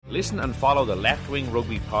Listen and follow the Left Wing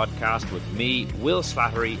Rugby podcast with me, Will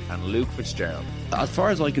Slattery and Luke Fitzgerald. As far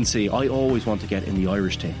as I can see, I always want to get in the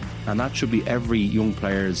Irish team. And that should be every young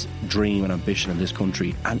player's dream and ambition in this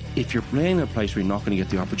country. And if you're playing in a place where you're not going to get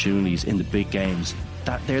the opportunities in the big games,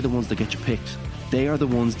 they're the ones that get you picked. They are the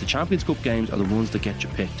ones, the Champions Cup games are the ones that get you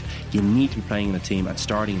picked. You need to be playing in a team and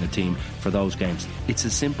starting in a team for those games. It's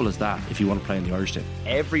as simple as that if you want to play in the Irish team.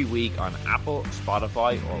 Every week on Apple,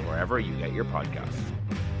 Spotify or wherever you get your podcasts.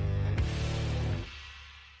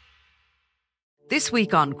 This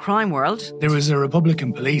week on Crime World. There was a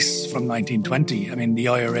Republican police from 1920. I mean, the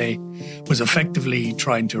IRA was effectively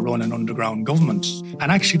trying to run an underground government.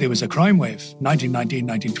 And actually, there was a crime wave. 1919,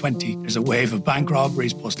 1920. There's a wave of bank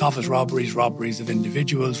robberies, post office robberies, robberies of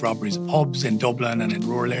individuals, robberies of pubs in Dublin and in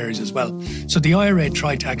rural areas as well. So the IRA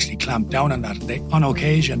tried to actually clamp down on that. They, on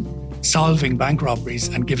occasion, solving bank robberies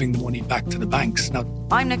and giving the money back to the banks. Now,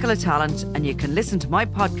 I'm Nicola Tallant, and you can listen to my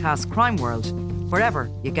podcast, Crime World,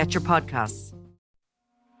 wherever you get your podcasts.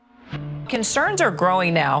 Concerns are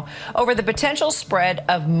growing now over the potential spread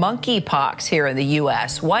of monkeypox here in the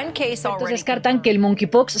U.S. One case already descartan que el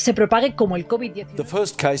monkeypox se propague como el COVID-19. The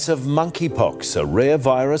first case of monkeypox, a rare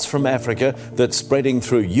virus from Africa that's spreading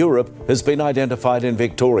through Europe, has been identified in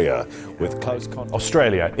Victoria. With close contact.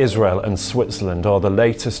 Australia, Israel and Switzerland are the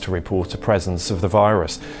latest to report a presence of the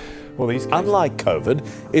virus. Well, Unlike COVID,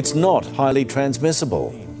 it's not highly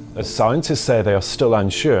transmissible. As scientists say, they are still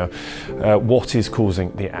unsure what is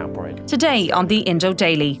causing the outbreak. Today on the Indo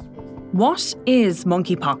Daily, what is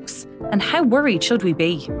monkeypox and how worried should we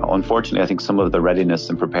be? Unfortunately, I think some of the readiness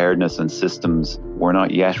and preparedness and systems were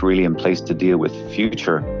not yet really in place to deal with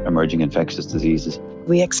future emerging infectious diseases.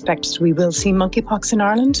 We expect we will see monkeypox in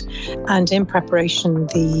Ireland, and in preparation,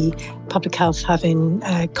 the Public Health having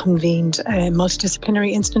convened a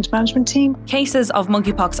multidisciplinary incident management team. Cases of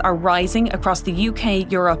monkeypox are rising across the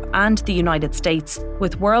UK, Europe and the United States,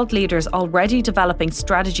 with world leaders already developing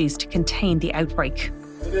strategies to contain the outbreak.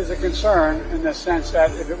 It is a concern in the sense that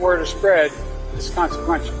if it were to spread, it's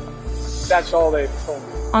consequential. That's all they've told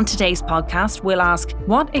me. On today's podcast, we'll ask,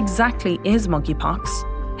 what exactly is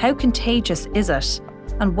monkeypox? How contagious is it?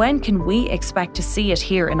 And when can we expect to see it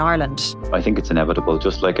here in Ireland? I think it's inevitable,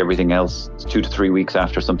 just like everything else. It's 2 to 3 weeks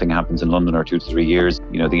after something happens in London, or 2 to 3 years.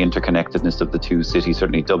 You know, the interconnectedness of the two cities,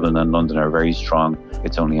 certainly Dublin and London, are very strong.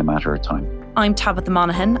 It's only a matter of time. I'm Tabitha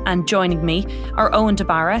Monaghan, and joining me are Owen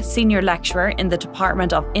DeBarra, Senior Lecturer in the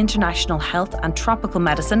Department of International Health and Tropical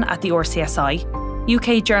Medicine at the RCSI,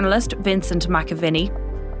 UK journalist Vincent McAviney,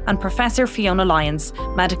 and Professor Fiona Lyons,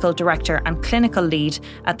 Medical Director and Clinical Lead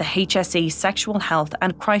at the HSE Sexual Health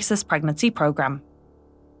and Crisis Pregnancy Programme.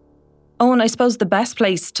 Owen, I suppose the best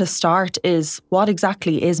place to start is, what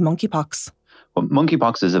exactly is monkeypox? Well,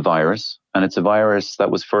 monkeypox is a virus, and it's a virus that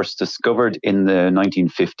was first discovered in the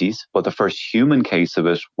 1950s, but the first human case of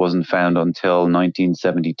it wasn't found until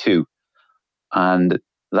 1972. And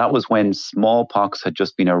that was when smallpox had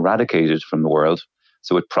just been eradicated from the world.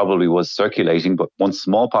 So it probably was circulating, but once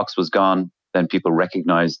smallpox was gone, then people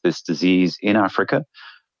recognized this disease in Africa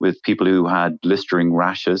with people who had blistering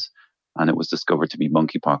rashes, and it was discovered to be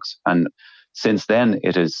monkeypox. And since then,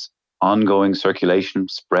 it is ongoing circulation,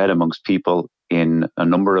 spread amongst people in a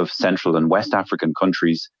number of Central and West African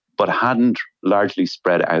countries, but hadn't largely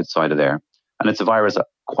spread outside of there. And it's a virus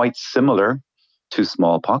quite similar to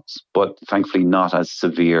smallpox, but thankfully not as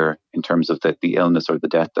severe in terms of the illness or the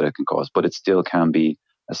death that it can cause, but it still can be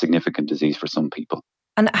a significant disease for some people.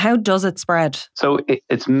 And how does it spread? So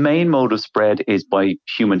its main mode of spread is by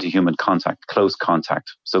human-to-human contact, close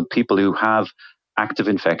contact. So people who have active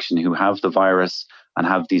infection, who have the virus and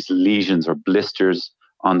have these lesions or blisters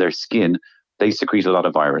on their skin, they secrete a lot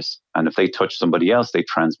of virus. And if they touch somebody else, they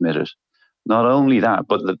transmit it. Not only that,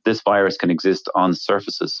 but this virus can exist on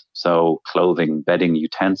surfaces. So clothing, bedding,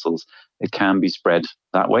 utensils, it can be spread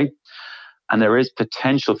that way. And there is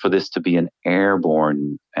potential for this to be an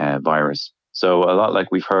airborne virus. So a lot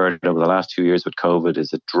like we've heard over the last 2 years with COVID,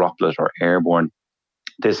 is it droplet or airborne?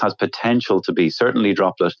 This has potential to be certainly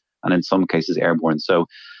droplet and in some cases airborne. So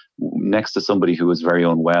next to somebody who is very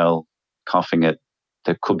unwell, coughing it,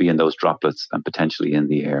 that could be in those droplets and potentially in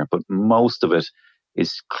the air. But most of it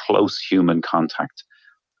is close human contact.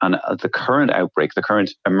 And the current outbreak, the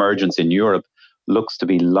current emergence in Europe looks to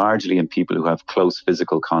be largely in people who have close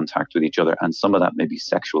physical contact with each other. And some of that may be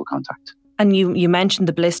sexual contact. And you mentioned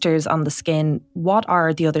the blisters on the skin. What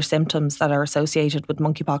are the other symptoms that are associated with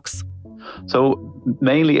monkeypox? So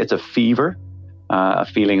mainly it's a fever, a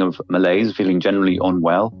feeling of malaise, feeling generally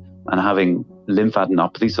unwell, and having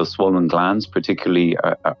lymphadenopathy, so swollen glands, particularly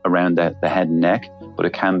around the head and neck, but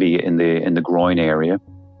it can be in the groin area.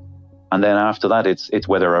 And then after that, it's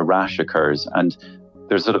whether a rash occurs. And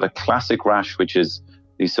there's sort of a classic rash, which is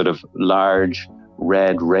these sort of large,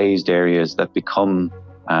 red, raised areas that become,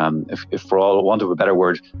 if for all want of a better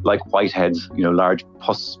word, like whiteheads, large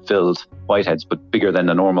pus-filled whiteheads, but bigger than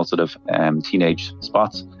the normal sort of teenage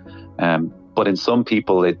spots. But in some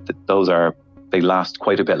people, they last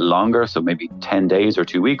quite a bit longer, so maybe 10 days or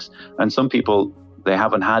 2 weeks. And some people, they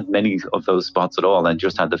haven't had many of those spots at all and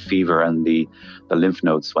just had the fever and the lymph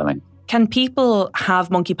node swelling. Can people have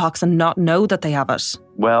monkeypox and not know that they have it?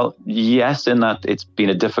 Well, yes, in that it's been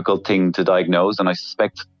a difficult thing to diagnose. And I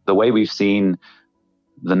suspect the way we've seen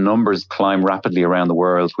the numbers climb rapidly around the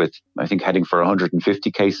world, with, I think, heading for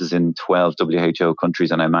 150 cases in 12 WHO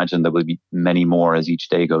countries, and I imagine there will be many more as each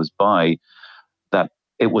day goes by, that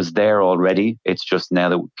it was there already. It's just now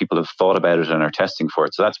that people have thought about it and are testing for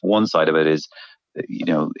it. So that's one side of it, is,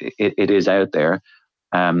 it is out there.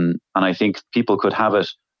 And I think people could have it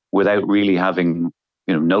without really having,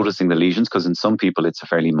 noticing the lesions, because in some people it's a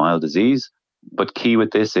fairly mild disease. But key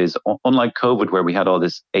with this is, unlike COVID, where we had all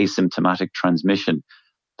this asymptomatic transmission,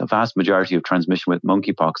 the vast majority of transmission with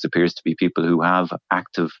monkeypox appears to be people who have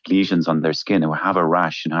active lesions on their skin, who have a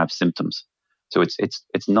rash and have symptoms. So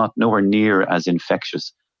it's not nowhere near as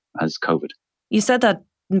infectious as COVID. You said that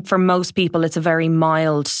for most people it's a very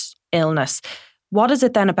mild illness. What is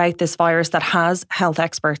it then about this virus that has health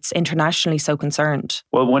experts internationally so concerned?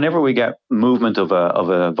 Well, whenever we get movement of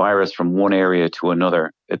a virus from one area to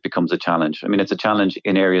another, it becomes a challenge. I mean, it's a challenge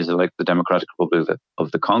in areas like the Democratic Republic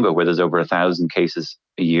of the Congo, where there's over 1,000 cases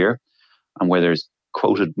a year and where there's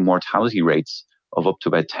quoted mortality rates of up to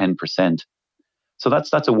about 10%. So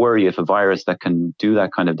that's a worry if a virus that can do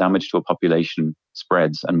that kind of damage to a population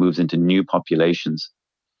spreads and moves into new populations.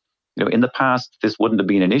 In the past, this wouldn't have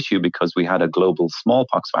been an issue because we had a global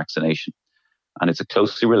smallpox vaccination, and it's a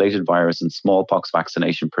closely related virus, and smallpox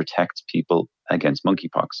vaccination protects people against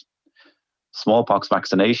monkeypox. Smallpox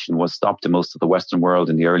vaccination was stopped in most of the Western world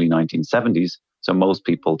in the early 1970s, so most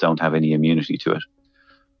people don't have any immunity to it.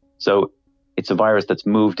 So it's a virus that's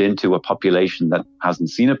moved into a population that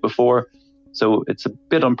hasn't seen it before, so it's a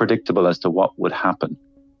bit unpredictable as to what would happen.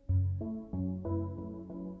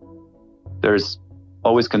 There's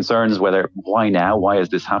always concerns why now? Why has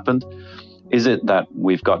this happened? Is it that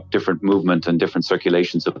we've got different movement and different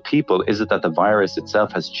circulations of people? Is it that the virus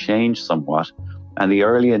itself has changed somewhat? And the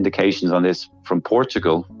early indications on this from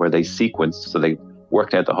Portugal, where they sequenced, so they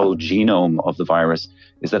worked out the whole genome of the virus,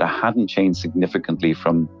 is that it hadn't changed significantly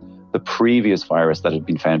from the previous virus that had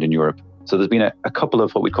been found in Europe. So there's been a couple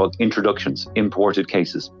of what we call introductions, imported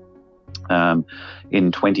cases,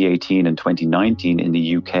 in 2018 and 2019 in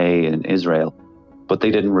the UK and Israel. But they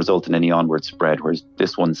didn't result in any onward spread, whereas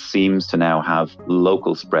this one seems to now have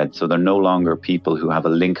local spread. So they're no longer people who have a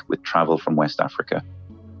link with travel from West Africa.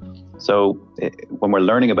 So when we're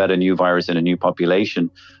learning about a new virus in a new population,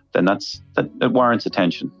 then that warrants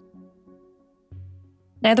attention.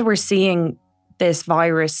 Now that we're seeing this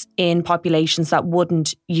virus in populations that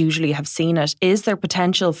wouldn't usually have seen it, is there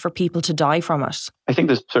potential for people to die from it? I think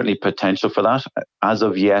there's certainly potential for that. As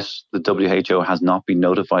of yet, the WHO has not been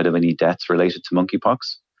notified of any deaths related to monkeypox.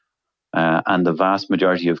 And the vast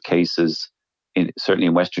majority of cases, certainly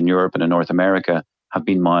in Western Europe and in North America, have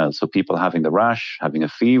been mild. So people having the rash, having a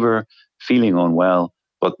fever, feeling unwell,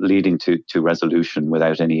 but leading to resolution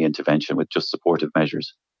without any intervention, with just supportive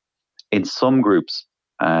measures. In some groups,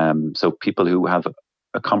 so people who have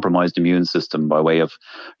a compromised immune system by way of,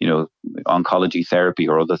 oncology therapy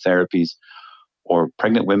or other therapies, or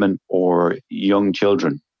pregnant women or young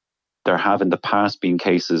children, there have in the past been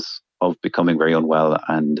cases of becoming very unwell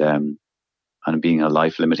and being a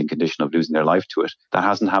life-limiting condition of losing their life to it. That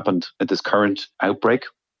hasn't happened at this current outbreak,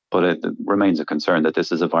 but it remains a concern that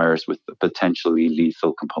this is a virus with a potentially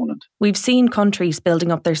lethal component. We've seen countries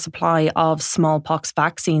building up their supply of smallpox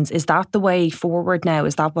vaccines. Is that the way forward now?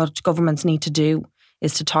 Is that what governments need to do,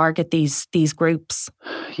 is to target these groups?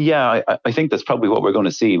 Yeah, I think that's probably what we're going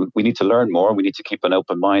to see. We need to learn more. We need to keep an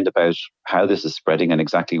open mind about how this is spreading and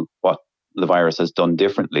exactly what the virus has done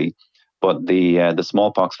differently. But the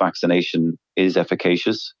smallpox vaccination is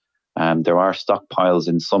efficacious. There are stockpiles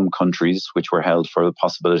in some countries which were held for the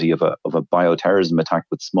possibility of a bioterrorism attack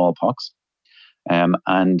with smallpox.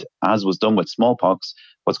 And as was done with smallpox,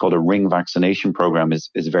 what's called a ring vaccination program is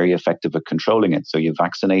very effective at controlling it. So you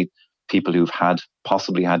vaccinate people who've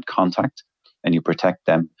possibly had contact, and you protect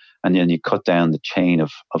them, and then you cut down the chain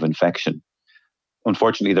of infection.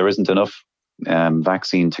 Unfortunately, there isn't enough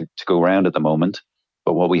vaccine to go around at the moment.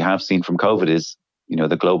 But what we have seen from COVID is,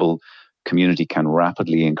 the global community can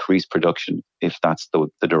rapidly increase production if that's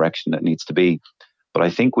the direction it needs to be. But I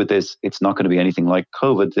think with this, it's not going to be anything like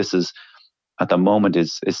COVID. This is, at the moment,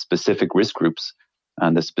 is specific risk groups.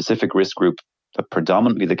 And the specific risk group,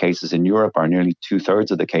 predominantly the cases in Europe, are nearly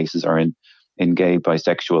 2/3 of the cases are in gay,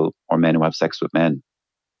 bisexual, or men who have sex with men.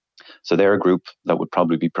 So they're a group that would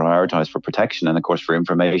probably be prioritized for protection and, of course, for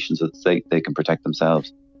information so that they can protect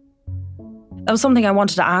themselves. That was something I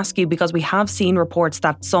wanted to ask you, because we have seen reports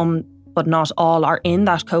that some, but not all, are in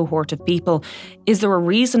that cohort of people. Is there a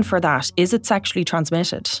reason for that? Is it sexually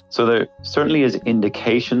transmitted? So there certainly is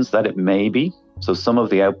indications that it may be. So some of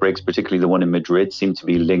the outbreaks, particularly the one in Madrid, seem to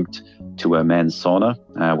be linked to a men's sauna,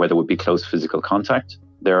 where there would be close physical contact.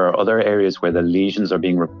 There are other areas where the lesions are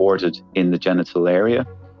being reported in the genital area,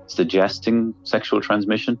 suggesting sexual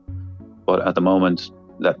transmission. But at the moment,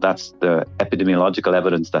 that's the epidemiological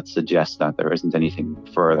evidence that suggests that there isn't anything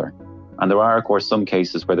further. And there are, of course, some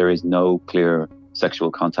cases where there is no clear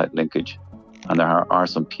sexual contact linkage. And there are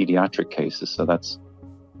some pediatric cases, so that's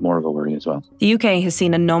more of a worry as well. The UK has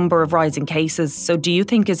seen a number of rising cases. So do you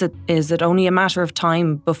think is it only a matter of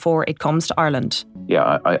time before it comes to Ireland?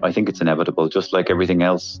 Yeah, I think it's inevitable. Just like everything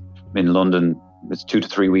else in London, it's 2 to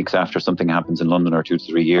 3 weeks after something happens in London, or 2 to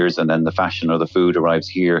 3 years, and then the fashion or the food arrives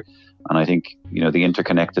here. And I think, the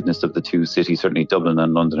interconnectedness of the two cities, certainly Dublin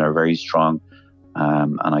and London, are very strong.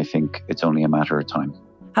 And I think it's only a matter of time.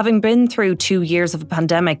 Having been through 2 years of a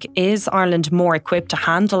pandemic, is Ireland more equipped to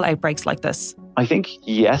handle outbreaks like this? I think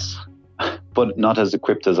yes, but not as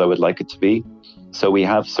equipped as I would like it to be. So we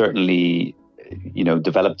have certainly,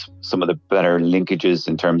 developed some of the better linkages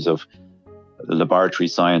in terms of laboratory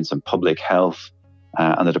science and public health.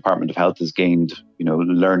 And the Department of Health has gained,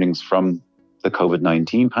 learnings from the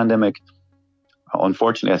COVID-19 pandemic.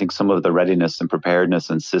 Unfortunately, I think some of the readiness and preparedness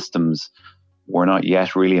and systems were not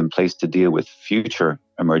yet really in place to deal with future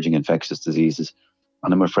emerging infectious diseases.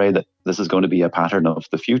 And I'm afraid that this is going to be a pattern of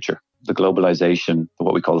the future. The globalization,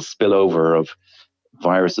 what we call spillover of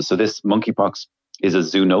viruses. So this monkeypox is a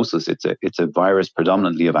zoonosis. It's a virus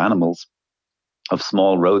predominantly of animals, of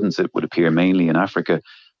small rodents, it would appear, mainly in Africa,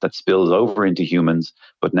 that spills over into humans,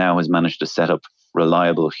 but now has managed to set up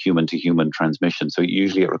reliable human-to-human transmission. So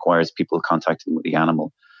usually it requires people contacting with the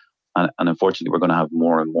animal. And unfortunately, we're going to have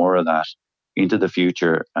more and more of that into the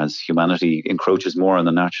future as humanity encroaches more on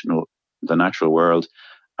the natural world,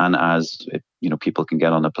 and as people can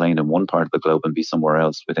get on a plane in one part of the globe and be somewhere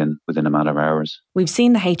else within a matter of hours. We've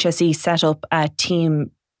seen the HSE set up a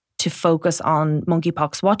team to focus on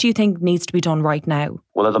monkeypox. What do you think needs to be done right now?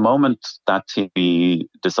 Well, at the moment, that team be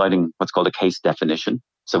deciding what's called a case definition.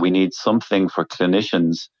 So we need something for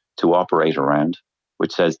clinicians to operate around,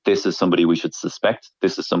 which says this is somebody we should suspect,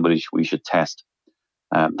 this is somebody we should test.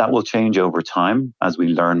 That will change over time as we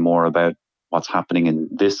learn more about what's happening in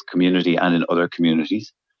this community and in other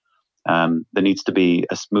communities. There needs to be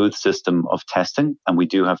a smooth system of testing, and we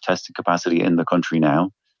do have testing capacity in the country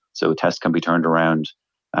now. So tests can be turned around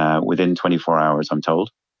within 24 hours, I'm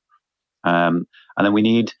told. And then we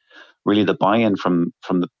need really the buy-in from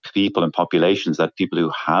the people and populations, that people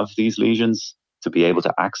who have these lesions to be able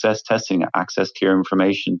to access testing, access clear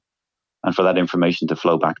information, and for that information to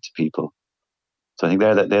flow back to people. So I think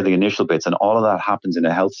they're the initial bits, and all of that happens in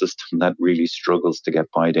a health system that really struggles to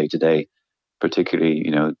get by day to day,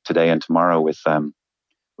 particularly today and tomorrow with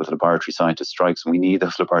laboratory scientist strikes. And we need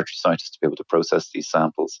those laboratory scientists to be able to process these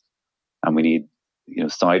samples, and we need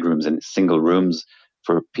side rooms and single rooms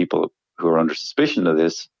for people who are under suspicion of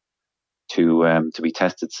this to be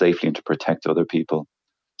tested safely and to protect other people.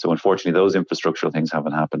 So unfortunately, those infrastructural things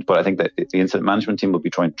haven't happened. But I think that the incident management team will be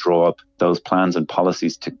trying to draw up those plans and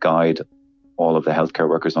policies to guide all of the healthcare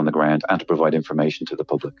workers on the ground and to provide information to the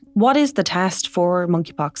public. What is the test for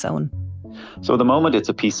monkeypox, Owen? So at the moment, it's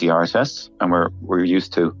a PCR test, and we're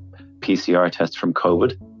used to PCR tests from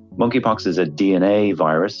COVID. Monkeypox is a DNA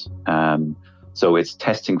virus, so it's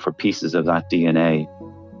testing for pieces of that DNA.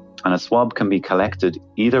 And a swab can be collected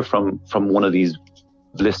either from one of these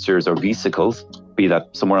blisters or vesicles, be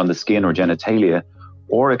that somewhere on the skin or genitalia,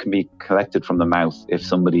 or it can be collected from the mouth if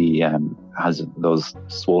somebody has those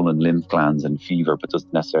swollen lymph glands and fever, but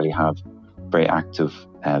doesn't necessarily have very active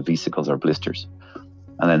vesicles or blisters.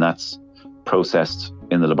 And then that's processed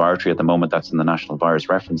in the laboratory. At the moment, that's in the National Virus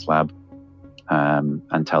Reference Lab,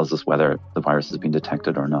 and tells us whether the virus has been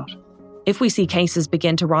detected or not. If we see cases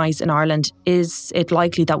begin to rise in Ireland, is it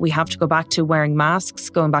likely that we have to go back to wearing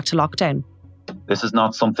masks, going back to lockdown? This is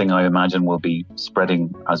not something I imagine will be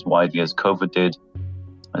spreading as widely as COVID did.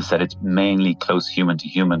 As I said, it's mainly close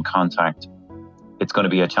human-to-human contact. It's going to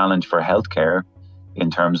be a challenge for healthcare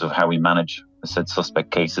in terms of how we manage, I said,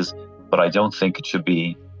 suspect cases, but I don't think it should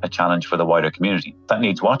be a challenge for the wider community. That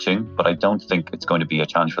needs watching, but I don't think it's going to be a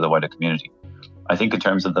challenge for the wider community. I think in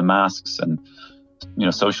terms of the masks and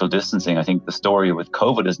social distancing, I think the story with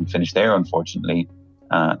COVID isn't finished there, unfortunately.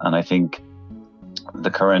 And I think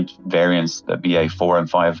the current variants, the BA4 and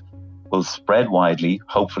 5, will spread widely,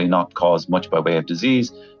 hopefully not cause much by way of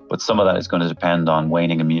disease, but some of that is going to depend on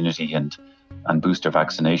waning immunity and booster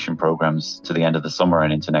vaccination programs to the end of the summer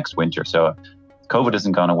and into next winter. So COVID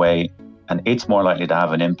hasn't gone away, and it's more likely to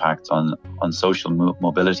have an impact on social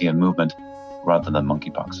mobility and movement rather than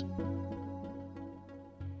monkeypox.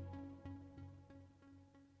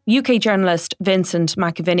 UK journalist Vincent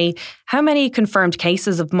McAviney, how many confirmed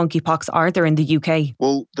cases of monkeypox are there in the UK?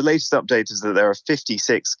 Well, the latest update is that there are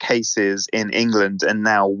 56 cases in England and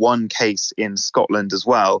now 1 case in Scotland as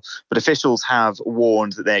well. But officials have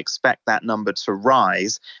warned that they expect that number to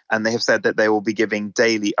rise, and they have said that they will be giving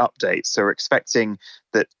daily updates. So we're expecting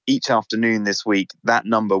that each afternoon this week, that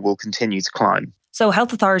number will continue to climb. So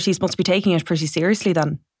health authorities must be taking it pretty seriously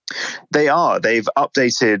then? They are. They've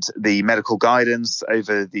updated the medical guidance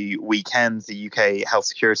over the weekend, the UK Health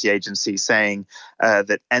Security Agency saying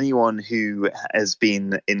that anyone who has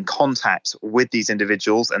been in contact with these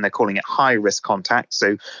individuals, and they're calling it high-risk contact,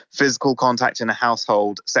 so physical contact in a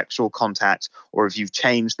household, sexual contact, or if you've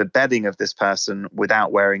changed the bedding of this person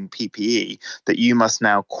without wearing PPE, that you must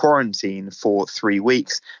now quarantine for 3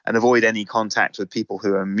 weeks and avoid any contact with people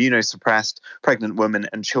who are immunosuppressed, pregnant women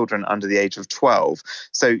and children under the age of 12.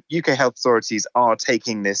 So UK health authorities are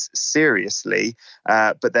taking this seriously,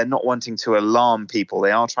 but they're not wanting to alarm people.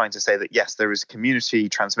 They are trying to say that, yes, there is community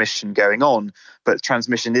transmission going on, but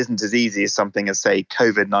transmission isn't as easy as something as, say,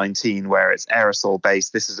 COVID-19, where it's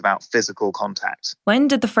aerosol-based. This is about physical contact. When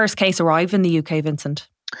did the first case arrive in the UK, Vincent?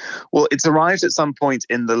 Well, it's arrived at some point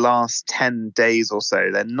in the last 10 days or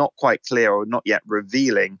so. They're not quite clear or not yet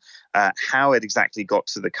revealing how it exactly got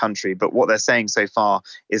to the country. But what they're saying so far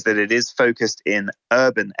is that it is focused in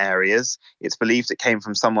urban areas. It's believed it came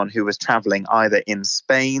from someone who was travelling either in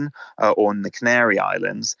Spain or in the Canary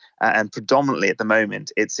Islands. And predominantly at the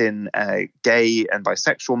moment, it's in gay and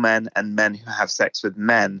bisexual men and men who have sex with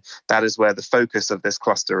men. That is where the focus of this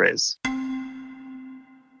cluster is.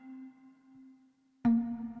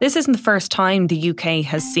 This isn't the first time the UK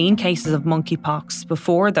has seen cases of monkeypox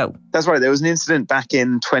before, though. That's right. There was an incident back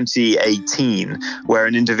in 2018 where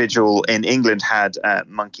an individual in England had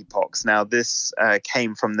monkeypox. Now, this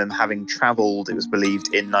came from them having travelled, it was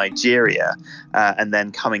believed, in Nigeria and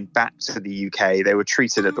then coming back to the UK. They were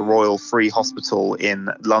treated at the Royal Free Hospital in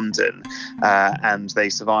London and they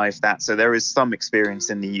survived that. So there is some experience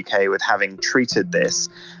in the UK with having treated this.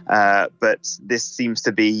 But this seems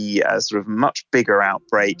to be a sort of much bigger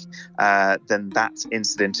outbreak than that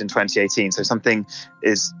incident in 2018. So something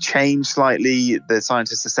is changed slightly. The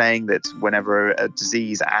scientists are saying that whenever a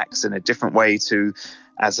disease acts in a different way to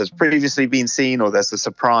as has previously been seen, or there's a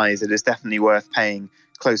surprise, it is definitely worth paying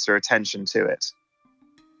closer attention to it.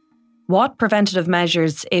 What preventative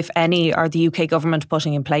measures, if any, are the UK government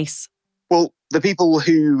putting in place? Well, the people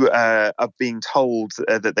who are being told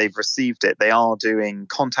that they've received it, they are doing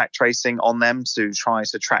contact tracing on them to try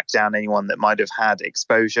to track down anyone that might have had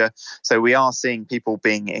exposure. So we are seeing people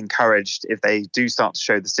being encouraged, if they do start to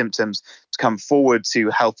show the symptoms, to come forward to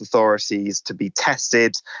health authorities to be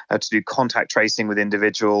tested, to do contact tracing with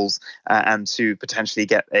individuals and to potentially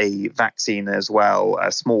get a vaccine as well, a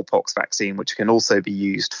smallpox vaccine, which can also be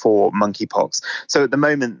used for monkeypox. So at the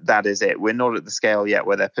moment, that is it. We're not at the scale yet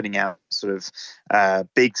where they're putting out sort of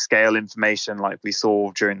big scale information like we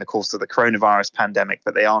saw during the course of the coronavirus pandemic,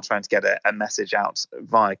 but they are trying to get a message out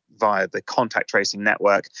via the contact tracing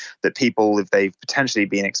network that people, if they've potentially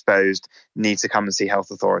been exposed, need to come and see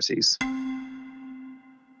health authorities.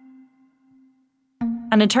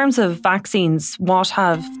 And in terms of vaccines, what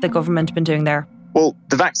have the government been doing there? Well,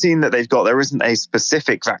 the vaccine that they've got, there isn't a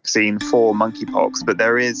specific vaccine for monkeypox, but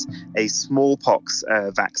there is a smallpox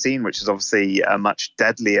vaccine, which is obviously a much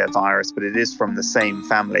deadlier virus, but it is from the same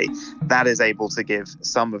family. That is able to give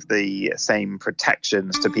some of the same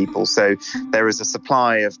protections to people. So there is a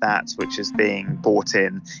supply of that which is being bought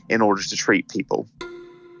in order to treat people.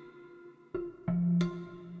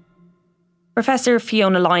 Professor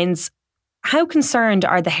Fiona Lyons, how concerned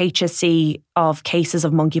are the HSE of cases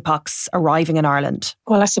of monkeypox arriving in Ireland?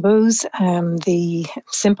 Well, I suppose the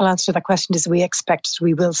simple answer to that question is we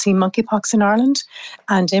will see monkeypox in Ireland.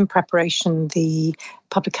 And in preparation, the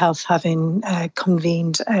Public Health having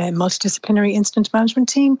convened a multidisciplinary incident management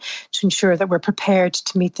team to ensure that we're prepared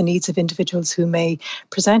to meet the needs of individuals who may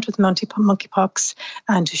present with monkeypox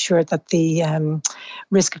and to ensure that the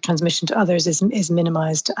risk of transmission to others is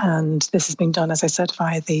minimised. And this has been done, as I said,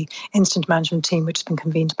 via the incident management team, which has been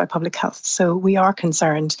convened by Public Health. So we are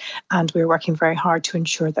concerned, and we're working very hard to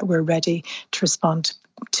ensure that we're ready to respond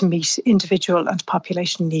to meet individual and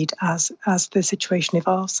population need as the situation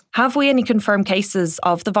evolves. Have we any confirmed cases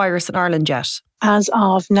of the virus in Ireland yet? As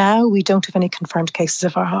of now, we don't have any confirmed cases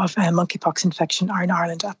of monkeypox infection in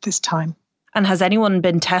Ireland at this time. And has anyone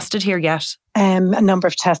been tested here yet? A number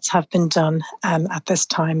of tests have been done at this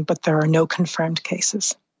time, but there are no confirmed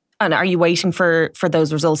cases. And are you waiting for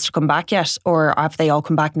those results to come back yet, or have they all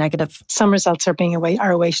come back negative? Some results are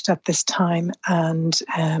awaited at this time, and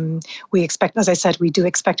we expect, as I said,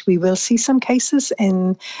 we will see some cases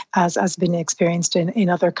as been experienced in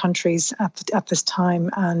other countries at this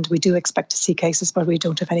time, and we do expect to see cases, but we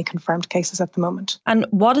don't have any confirmed cases at the moment. And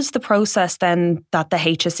what is the process then that the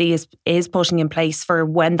HSE is putting in place for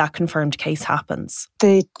when that confirmed case happens?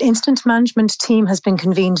 The incident management team has been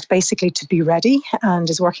convened basically to be ready and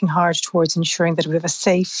is working hard towards ensuring that we have a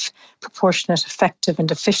safe, proportionate, effective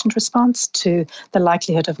and efficient response to the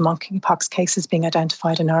likelihood of monkeypox cases being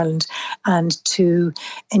identified in Ireland, and to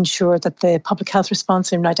ensure that the public health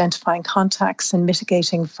response in identifying contacts and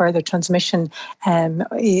mitigating further transmission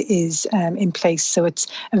is in place. So it's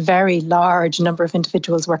a very large number of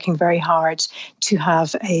individuals working very hard to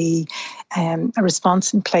have a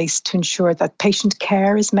response in place to ensure that patient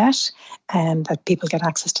care is met and that people get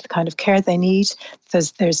access to the kind of care they need.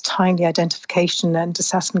 There's timely identification and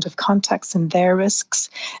assessment of contacts and their risks,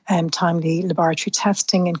 timely laboratory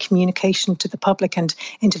testing and communication to the public and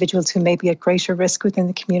individuals who may be at greater risk within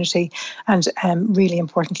the community, and really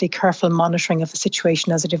importantly, careful monitoring of the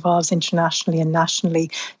situation as it evolves internationally and nationally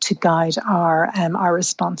to guide our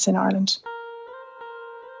response in Ireland.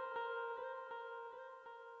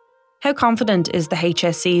 How confident is the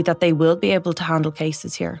HSE that they will be able to handle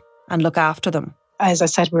cases here and look after them? As I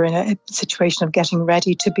said, we're in a situation of getting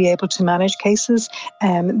ready to be able to manage cases.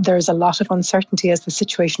 There's a lot of uncertainty as the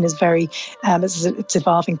situation is it's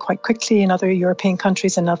evolving quite quickly in other European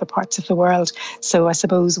countries and other parts of the world. So I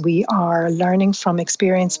suppose we are learning from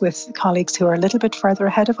experience with colleagues who are a little bit further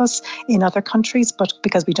ahead of us in other countries, but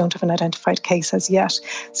because we don't have an identified case as yet.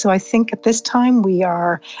 So I think at this time we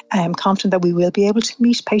are confident that we will be able to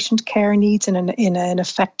meet patient care needs in an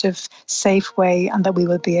effective, safe way, and that we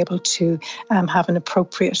will be able to have an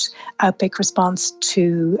appropriate outbreak response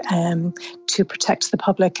to protect the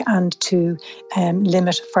public and to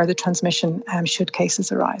limit further transmission should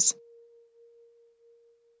cases arise.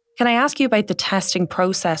 Can I ask you about the testing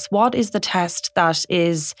process? What is the test that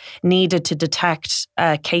is needed to detect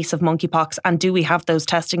a case of monkeypox, and do we have those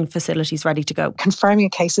testing facilities ready to go? Confirming a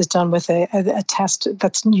case is done with a test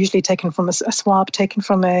that's usually taken from a swab taken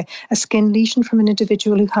from a skin lesion from an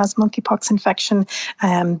individual who has monkeypox infection.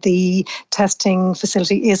 The testing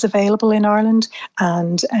facility is available in Ireland,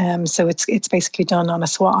 and so it's basically done on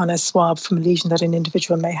a swab from a lesion that an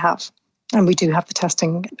individual may have. And we do have the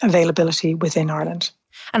testing availability within Ireland.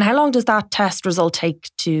 And how long does that test result take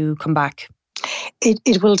to come back?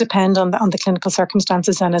 It will depend on the clinical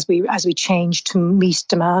circumstances and as we change to meet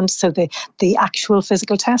demand. So the actual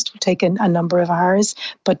physical test will take a number of hours,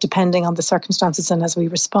 but depending on the circumstances and as we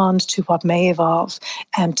respond to what may evolve,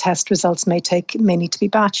 test results may need to be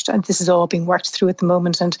batched. And this is all being worked through at the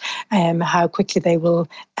moment, and how quickly they will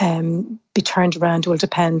be turned around will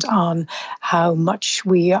depend on how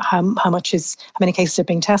many cases are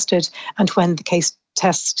being tested and when the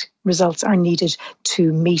test results are needed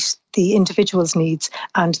to meet the individual's needs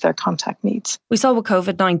and their contact needs. We saw with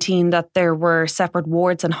COVID-19 that there were separate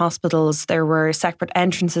wards in hospitals, there were separate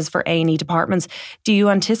entrances for A&E departments. Do you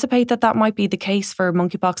anticipate that might be the case for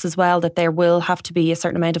monkeypox as well, that there will have to be a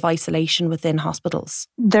certain amount of isolation within hospitals?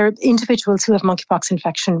 There, individuals who have monkeypox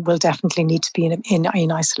infection will definitely need to be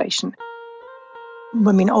in isolation.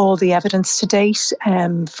 I mean, all the evidence to date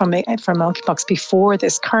from monkeypox before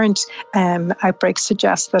this current outbreak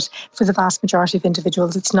suggests that for the vast majority of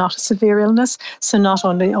individuals, it's not a severe illness. So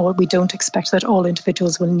we don't expect that all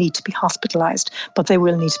individuals will need to be hospitalised, but they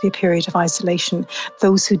will need to be a period of isolation.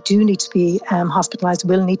 Those who do need to be hospitalised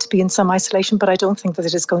will need to be in some isolation, but I don't think that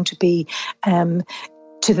it is going to be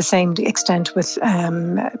to the same extent with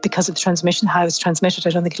because of the transmission, how it's transmitted.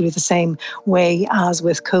 I don't think it'll be the same way as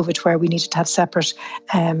with COVID, where we needed to have separate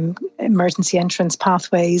emergency entrance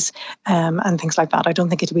pathways and things like that. I don't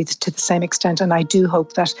think it'll be to the same extent, and I do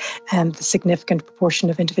hope that the significant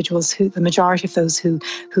proportion of individuals, the majority of those who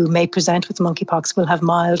may present with monkeypox, will have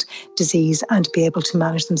mild disease and be able to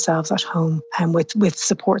manage themselves at home and with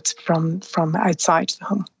supports from outside the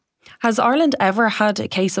home. Has Ireland ever had a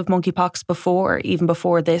case of monkeypox before, even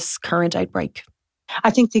before this current outbreak? I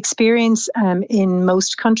think the experience in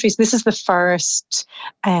most countries, this is the first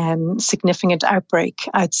significant outbreak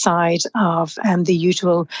outside of the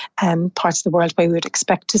usual parts of the world where we would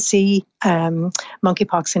expect to see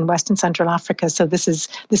monkeypox in West and Central Africa. So this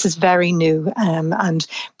is very new, and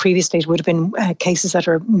previously it would have been cases that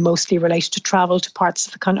are mostly related to travel to parts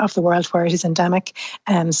of the world where it is endemic.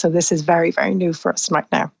 So this is very, very new for us right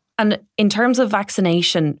now. And in terms of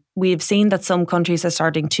vaccination, we've seen that some countries are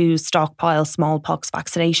starting to stockpile smallpox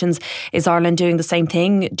vaccinations. Is Ireland doing the same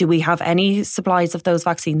thing? Do we have any supplies of those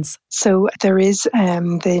vaccines? So there is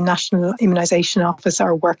the National Immunisation Office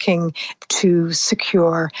are working to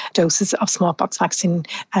secure doses of smallpox vaccine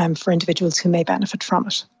for individuals who may benefit from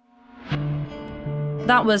it.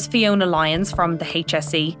 That was Fiona Lyons from the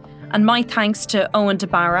HSE. And my thanks to Owen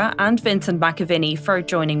DeBarra and Vincent McAviney for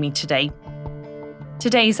joining me today.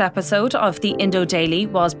 Today's episode of the Indo Daily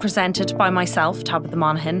was presented by myself, Tabitha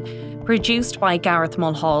Monaghan, produced by Gareth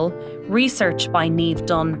Mulhall, researched by Niamh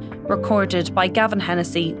Dunn, recorded by Gavin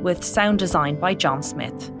Hennessy with sound design by John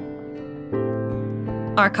Smith.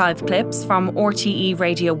 Archive clips from RTE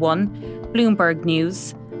Radio 1, Bloomberg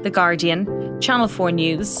News, The Guardian, Channel 4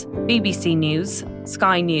 News, BBC News,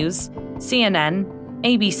 Sky News, CNN,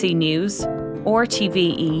 ABC News,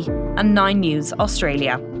 RTVE and 9 News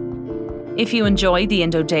Australia. If you enjoy the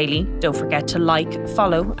Indo Daily, don't forget to like,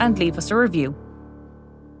 follow and leave us a review.